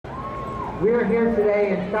We're here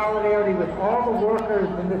today in solidarity with all the workers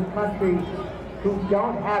in this country who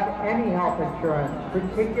don't have any health insurance,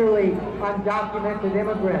 particularly undocumented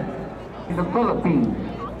immigrants in the Philippines.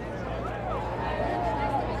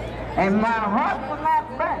 And my heart will not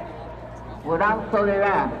rest without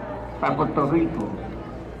Soledad by Puerto Rico.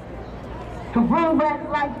 To bring back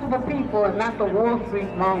life to the people and not the Wall Street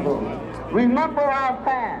mongrels. Remember our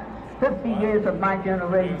past, 50 years of my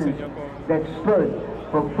generation that stood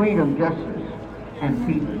for freedom, justice, and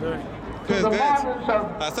peace. Good, good.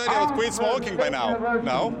 I thought you would quit smoking by now.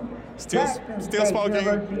 No? Still smoking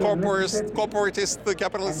corporatist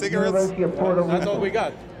capitalist cigarettes? That's all we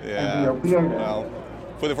got. Yeah, well,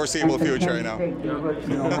 for the foreseeable future, you know.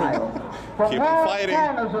 Keep on fighting.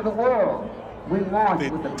 They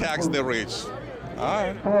tax the rich. All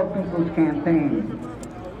right. Poor People's Campaign.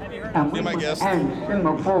 Be my guest.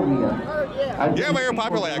 You're very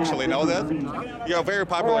popular, actually. Know that? You're very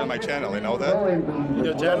popular on my channel. You know that?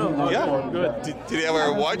 Your channel? Yeah. Good. Did you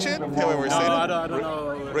ever watch it? Have you ever seen it? I don't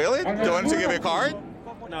know. Really? Do you want to give me a card?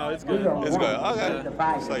 No, it's good. It's good. Okay.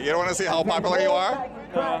 So you don't want to see how popular you are?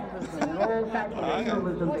 Okay.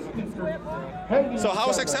 So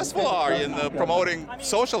how successful are you in promoting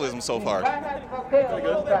socialism so far? Pretty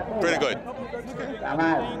good. Pretty good. Okay.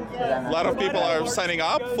 A lot of people are signing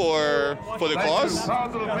up for the cause.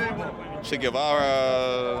 Che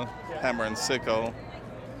Guevara, hammer and sickle.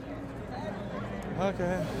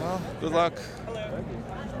 Okay, well, good luck.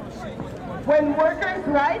 When workers'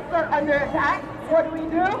 rights are under attack, what do we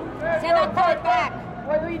do? Stand up, fight back.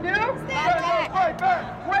 What do we do? Stand back. Fight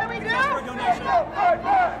back. What do we do? Stand up, fight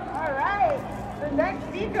back. All right. The next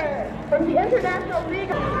speaker from the International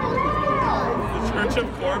League of... The Church of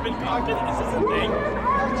Corbin pocket? This is a thing.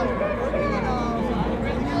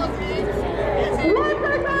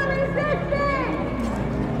 Workers are resisting!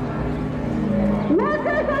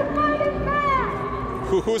 Workers are fighting back!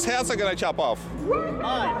 Whose heads are gonna chop off?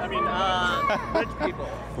 Rich people.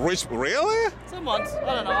 Rich? Really? Some months,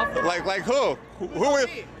 on and off. Like who? Who will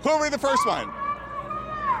be the first one?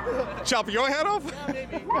 Chop your head off?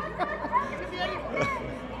 Maybe.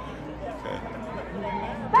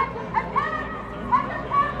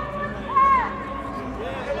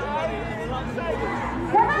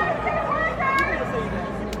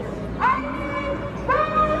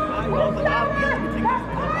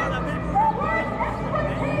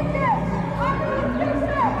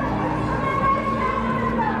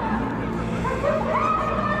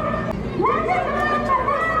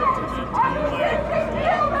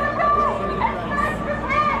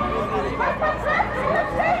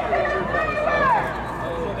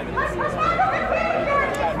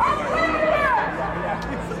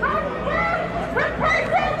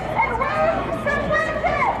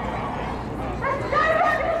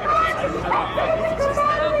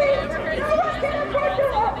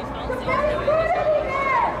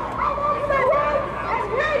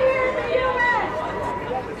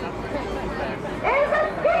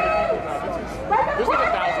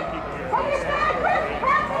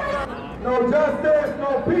 No justice,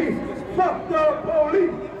 no peace. Fuck the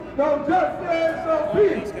police. No justice, no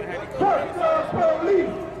peace. Fuck the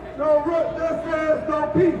police. No justice, no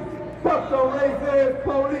peace. Fuck the racist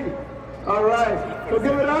police. All right, so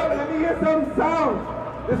give it up. Let me hear some sound.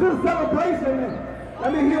 This is a celebration.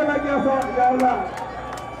 Let me hear like y'all loud.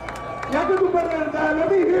 Y'all can do better than that. Let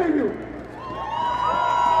me hear you.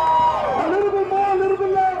 A little bit more, a little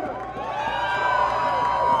bit louder.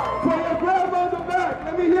 For your grandma in the back,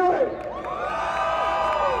 let me hear it.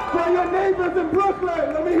 For your neighbors in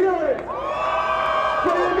Brooklyn, let me hear it.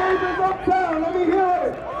 For your neighbors uptown, let me hear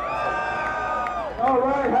it. All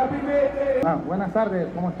right, happy May Day. Buenas tardes,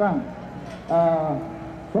 ¿cómo están?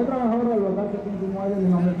 Soy trabajador del local 79, mi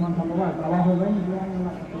nombre es Juan Sandoval. Trabajo 20 años en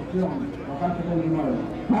la construcción, local 79.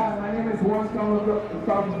 Hi, my name is Juan Sandoval.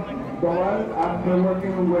 I've been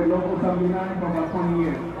working with Local 79 for about 20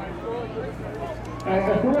 years.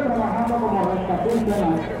 Estuve trabajando como rescatista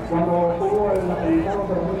cuando hubo el atentado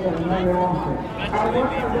terrorista del 9/11. I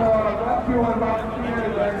worked as a rescue and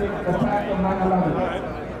volunteer during the attack of 9/11.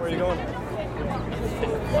 Where are you going?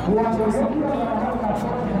 Cuando yo fui a trabajar en las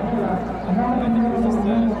Fuerzas Armadas, no tenía los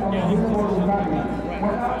documentos como voluntario.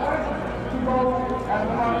 When I went to go as a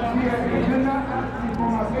volunteer, they did not ask me for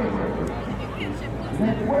my papers.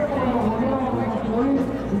 Después, cuando volvieron a reconstruir,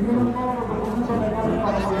 hicieron todos los documentos legales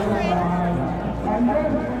para poder trabajar allá. And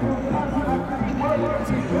then,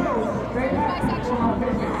 they asked me for my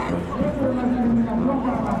papers. Esto es una discriminación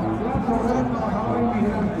para la clase obrera trabajadora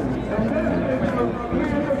inmigrante. And then they were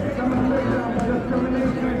clear demonstration of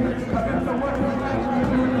discrimination against the working class and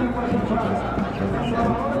the working class.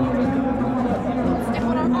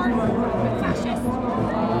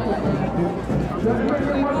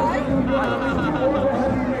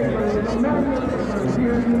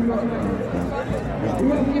 Should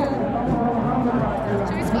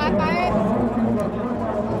we splat by it?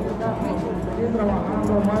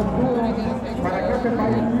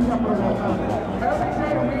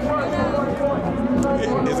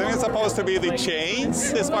 Isn't it supposed to be the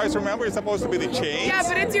chains? As far as I remember, it's supposed to be the chains. Yeah,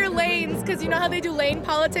 but it's your lanes, because you know how they do lane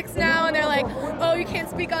politics now, and they're like, oh, you can't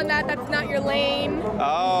speak on that, that's not your lane.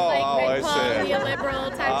 I see. Neoliberal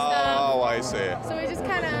type stuff. Oh, I see. So we just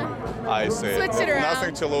kind of I see. switched it around.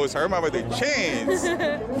 Nothing to lose. I remember the chains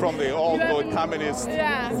from the old good communist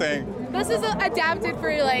thing. This is adapted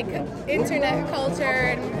for like internet culture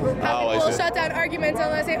and how I people see. shut down arguments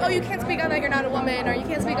and they say, oh, you can't speak on that, you're not a woman, or you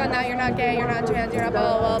can't speak on that, you're not gay, you're not trans, you're not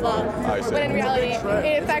blah, blah, blah, blah. I see. But in reality,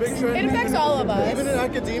 it affects all of us. Even in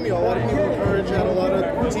academia, a lot of people encourage that, a lot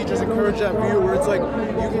of teachers encourage that view where it's like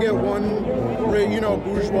you can get one,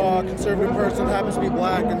 bourgeois, conservative person who happens to be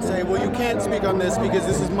black and say, well, you can't speak on this because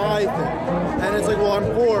this is my thing. And it's like, well, I'm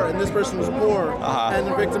poor, and this person was poor, and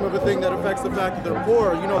they're victim of a thing that affects the fact that they're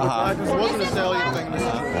poor. Their blackness wasn't a salient thing.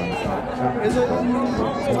 It's a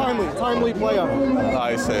timely play on it.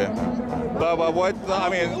 I see. But what, I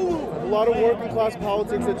mean... A lot of working class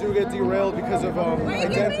politics that do get derailed because of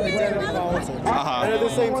identity politics. And at the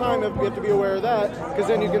same time, you have to be aware of that, because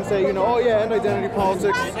then you can say, and identity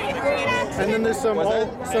politics. And then there's some You want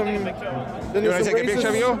to take a picture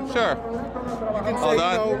of you? Sure. You can say,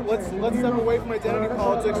 let's step away from identity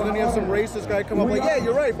politics, and then you have some racist guy come up like, yeah,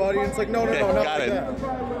 you're right, buddy. And it's like, no, not got like it.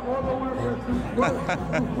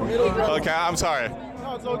 that. Okay, I'm sorry.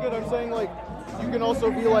 No, it's all good. I'm saying, like, you can also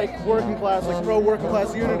be like working class, like pro working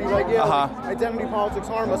class unity, like identity politics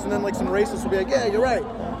harm us, and then like some racists will be like, yeah, you're right,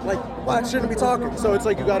 like blacks shouldn't be talking. So it's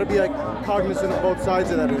like you got to be like cognizant of both sides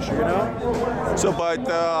of that issue, So, but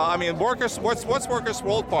I mean, workers. What's Workers'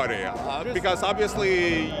 World Party? Because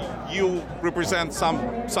obviously you represent some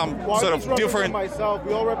sort of different. Myself,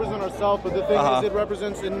 we all represent ourselves, but the thing is, it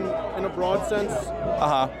represents in a broad sense,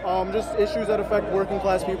 just issues that affect working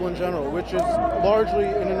class people in general, which is largely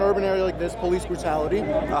in an urban area like this, police brutality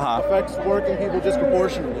affects working people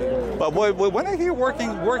disproportionately. But when I hear working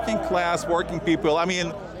class, working people, I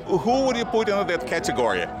mean, who would you put in that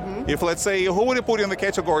category? If, let's say, who would you put in the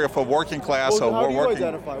category for working class or how do you working?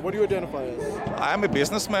 identify? What do you identify as? I'm a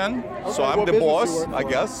businessman, so Okay, I'm what the business boss, you work I for?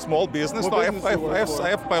 guess. Small business. What No, business you work for? I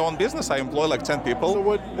have my own business. I employ like 10 people. So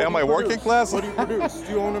what Am do I you working produce? class? What do you produce?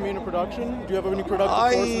 Do you own a mean of production? Do you have any productive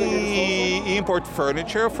I forces that you're disposing? import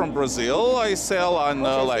furniture from Brazil. I sell on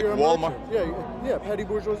So like you're a Walmart. merchant. Yeah, petty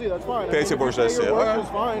bourgeoisie, that's fine. Petty if you say bourgeoisie, your work alright.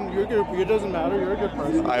 is fine, you're good. It doesn't matter, you're a good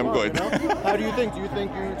person. I'm Fine, good. How do you think?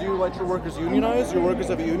 Do you let your workers unionize? Your workers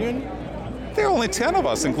have a union? There are only 10 of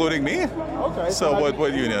us, including me. Okay. So how what do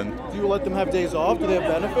you- union? Do you let them have days off? Do they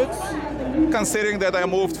have benefits? Considering that I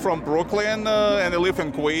moved from Brooklyn and I live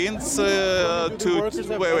in Queens Do the workers have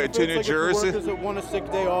to benefits? New Like if the Jersey. workers that want a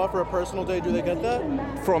sick day off or a personal day, do they get that?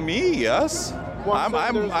 From me, yes. Well,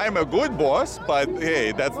 so there's- I'm a good boss, but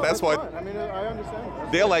hey, that's what fine. I mean, I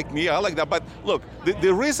understand. they like me. I like that. But look,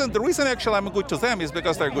 the reason actually I'm good to them is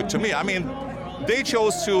because they're good to me. I mean, they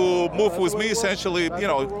chose to move with me essentially. That's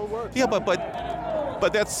how the world works. Yeah,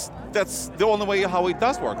 but that's the only way how it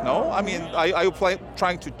does work. No, I mean I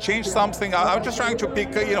trying to change something. I'm just trying to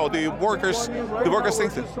pick the workers thing. We're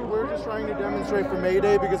just trying to demonstrate for May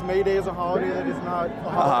Day because May Day is a holiday that is not a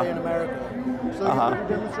holiday in America. So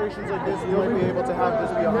demonstrations like this, we might be able to have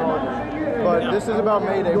this be a holiday. But this is about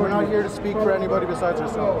May Day. We're not here to speak for anybody besides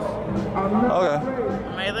ourselves. Okay.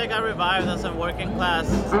 May Day got revived as a working class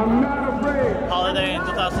holiday in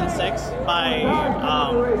 2006 by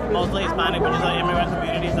mostly Hispanic, but just like immigrant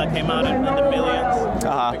communities that came out in the millions.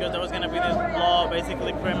 Because there was going to be this law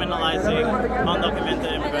basically criminalizing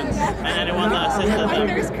undocumented immigrants and anyone that assisted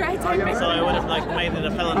them. So it would have like made it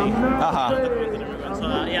a felony. Undocumented immigrants. So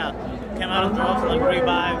came out in droves to like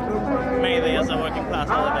revive May Day as a working class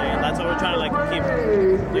holiday, and that's what we're trying to like keep,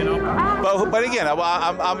 But again,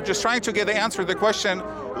 I'm just trying to get the answer to the question.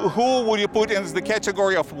 Who would you put in the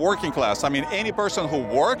category of working class? I mean, any person who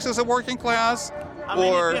works as a working class, I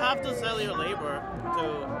mean, or if you have to sell your labor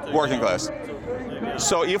to working class. to live, yeah.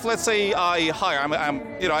 So if let's say I hire,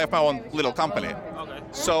 I have my own little company. Okay.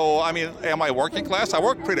 So I mean, am I working class? I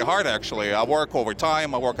work pretty hard actually. I work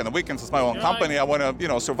overtime. I work on the weekends. It's my own company. I want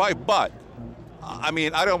to survive. But I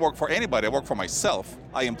mean, I don't work for anybody. I work for myself.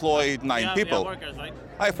 I employ 9 people. You have workers, right?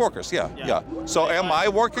 I have workers. Yeah. So am I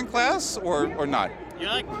working class or not? You're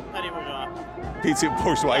like petty bourgeois. Petty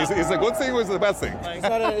bourgeois. Is it a good thing or is it a bad thing? It's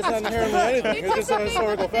not inherently anything. It's just a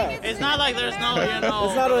historical fact. It's not like there's no,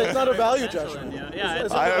 It's not a value judgment. Yeah,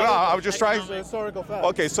 I don't know. I'm just trying. It's a historical fact.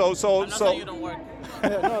 Okay, so. I'm not saying you don't work.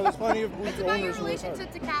 No, there's plenty of It's about your owners who work hard.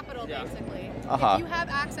 relationship to capital, basically. Uh-huh. If you have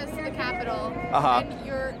access to the capital, then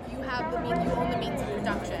you own the means of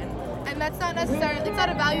production. And that's not necessarily, it's not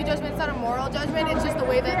a value judgment, it's not a moral judgment, it's just the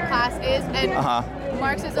way that class is. And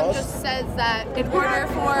Marxism just says that in order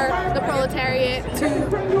for the proletariat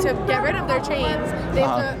to get rid of their chains, they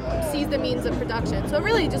have to seize the means of production. So it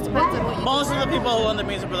really just depends on what you Most of the people who own the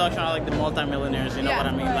means of production are like the multimillionaires, you know what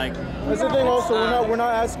I mean? Like, that's the thing also, we're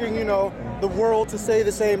not asking, the world to stay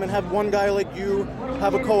the same and have one guy like you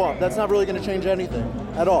have a co-op. That's not really going to change anything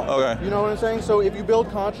at all. Okay. You know what I'm saying? So if you build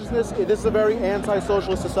consciousness, this is a very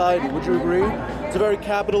anti-socialist society. Would you agree? It's a very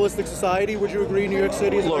capitalistic society. Would you agree New York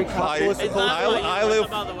City is a very capitalistic culture? I live.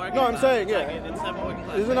 No, I'm saying, yeah.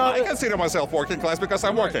 Isn't that, I consider myself working class because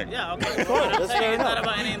I'm working. yeah, okay. That's fair It's not enough.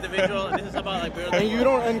 about any individual. This is about like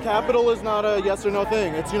And capital is not a yes or no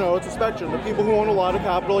thing. It's it's a spectrum. The people who own a lot of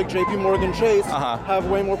capital, like J.P. Morgan Chase, have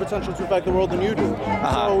way more potential to affect the world than you do.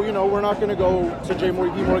 So we're not going to go to J.P.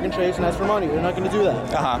 Morgan Chase and ask for money. They're not going to do that.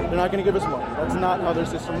 They're not going to give us money. That's not how their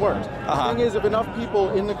system works. The thing is, if enough people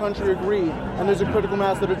in the country agree, and there's a critical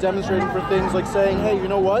mass that are demonstrating for things like saying, hey, you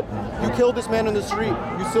know what? You killed this man in the street.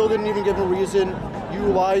 You still didn't even give him a reason. You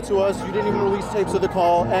lied to us. You didn't even release tapes of the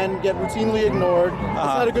call and get routinely ignored.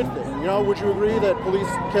 That's not a good thing. Would you agree that police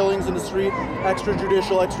killings in the street,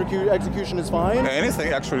 extrajudicial execution is fine?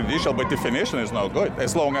 Anything extrajudicial by definition is no good,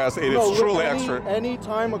 as long as it is truly extra. Any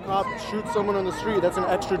time a cop shoots someone on the street, that's an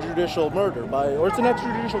extrajudicial murder or it's an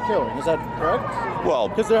extrajudicial killing. Is that correct? Well,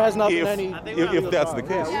 because there has not been any. If that's the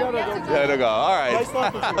case. Yeah, we gotta go. There you go. All right. Nice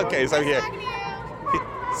talking to you. Okay, so here.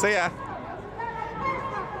 See ya.